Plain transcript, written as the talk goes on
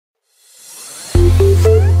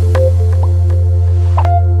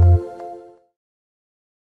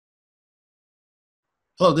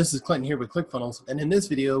Hello, this is Clinton here with ClickFunnels, and in this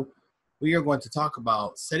video, we are going to talk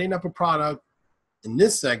about setting up a product. In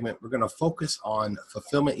this segment, we're going to focus on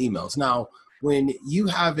fulfillment emails. Now, when you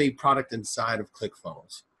have a product inside of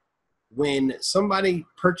ClickFunnels, when somebody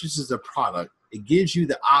purchases a product, it gives you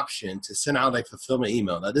the option to send out a fulfillment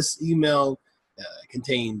email. Now, this email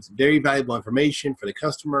contains very valuable information for the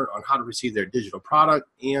customer on how to receive their digital product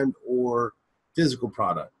and or physical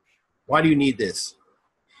product. Why do you need this?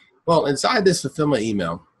 Well, inside this fulfillment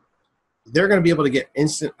email, they're going to be able to get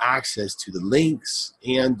instant access to the links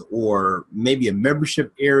and or maybe a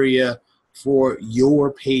membership area for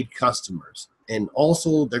your paid customers. And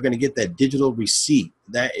also, they're going to get that digital receipt.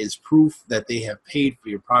 That is proof that they have paid for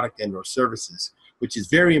your product and or services, which is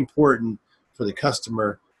very important for the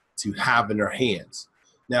customer to have in their hands.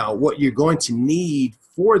 Now, what you're going to need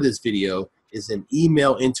for this video is an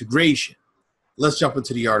email integration. Let's jump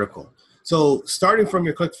into the article. So starting from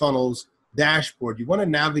your ClickFunnels dashboard, you want to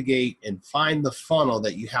navigate and find the funnel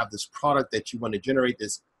that you have this product that you want to generate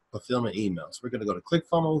this fulfillment email. So we're going to go to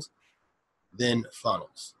ClickFunnels, then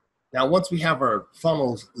Funnels. Now, once we have our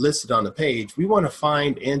funnels listed on the page, we want to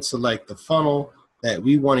find and select the funnel that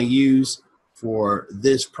we want to use for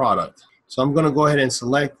this product. So I'm going to go ahead and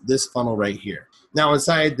select this funnel right here. Now,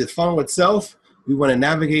 inside the funnel itself, we want to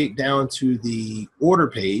navigate down to the order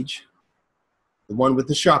page, the one with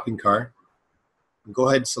the shopping cart, and go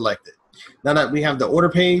ahead and select it. Now that we have the order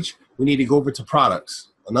page, we need to go over to products,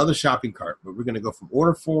 another shopping cart, but we're going to go from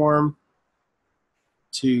order form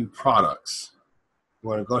to products. We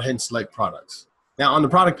want to go ahead and select products. Now on the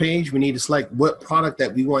product page, we need to select what product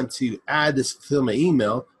that we want to add this fulfillment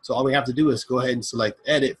email. So all we have to do is go ahead and select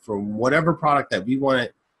edit from whatever product that we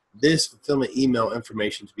want this fulfillment email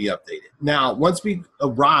information to be updated. Now, once we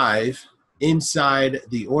arrive inside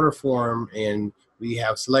the order form and we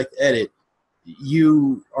have select edit,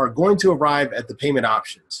 you are going to arrive at the payment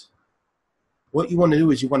options. What you want to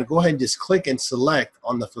do is you want to go ahead and just click and select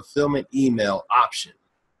on the fulfillment email option.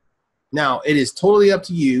 Now, it is totally up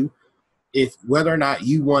to you if whether or not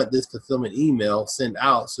you want this fulfillment email sent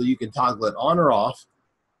out, so you can toggle it on or off.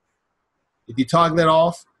 If you toggle it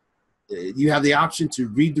off, you have the option to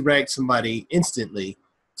redirect somebody instantly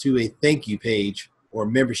to a thank you page or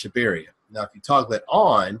membership area. Now, if you toggle it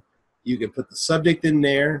on, you can put the subject in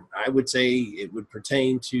there. I would say it would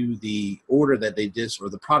pertain to the order that they just, or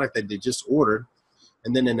the product that they just ordered.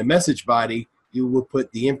 And then in the message body, you will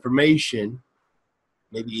put the information,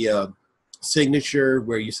 maybe a signature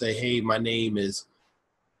where you say, hey, my name is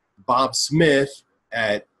Bob Smith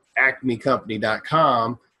at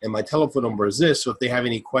acmecompany.com, and my telephone number is this. So if they have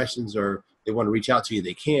any questions or they want to reach out to you,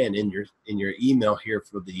 they can in your email here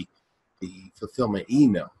for the fulfillment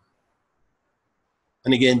email.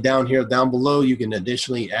 And again, down below, you can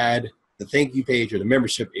additionally add the thank you page or the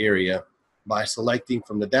membership area by selecting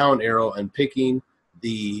from the down arrow and picking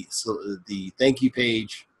the thank you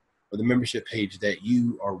page or the membership page that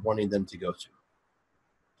you are wanting them to go to.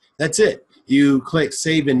 That's it. You click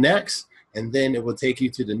Save and Next, and then it will take you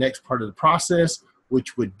to the next part of the process,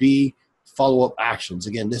 which would be follow-up actions.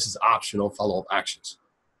 Again, this is optional follow-up actions.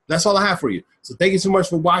 That's all I have for you. So thank you so much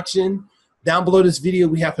for watching. Down below this video,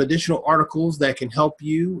 we have additional articles that can help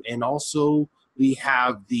you, and also we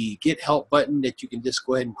have the Get Help button that you can just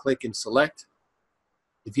go ahead and click and select.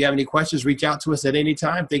 If you have any questions, reach out to us at any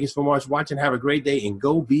time. Thank you so much for watching. Have a great day, and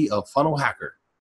go be a funnel hacker.